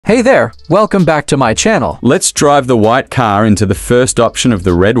Hey there, welcome back to my channel. Let's drive the white car into the first option of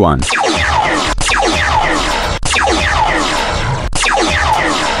the red one.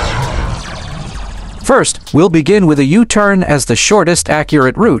 First, we'll begin with a U-turn as the shortest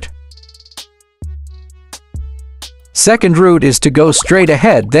accurate route. Second route is to go straight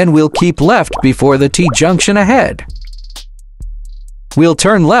ahead, then we'll keep left before the T-junction ahead. We'll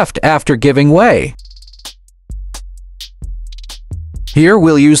turn left after giving way. Here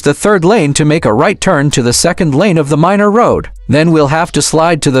we'll use the third lane to make a right turn to the second lane of the minor road. Then we'll have to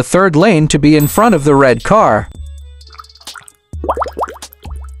slide to the third lane to be in front of the red car.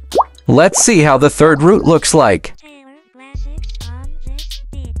 Let's see how the third route looks like.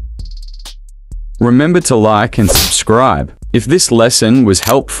 Remember to like and subscribe if this lesson was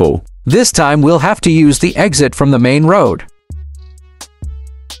helpful. This time we'll have to use the exit from the main road.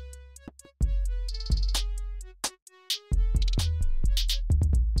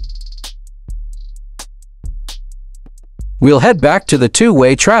 We'll head back to the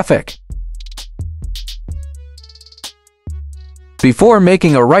two-way traffic. Before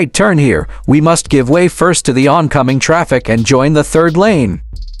making a right turn here, we must give way first to the oncoming traffic and join the third lane.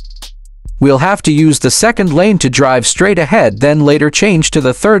 We'll have to use the second lane to drive straight ahead, then later change to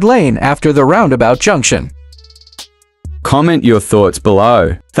the third lane after the roundabout junction. Comment your thoughts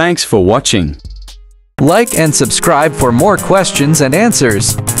below. Thanks for watching. Like and subscribe for more questions and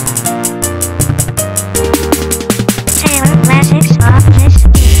answers. Classics of this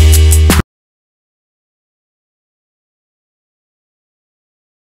beat.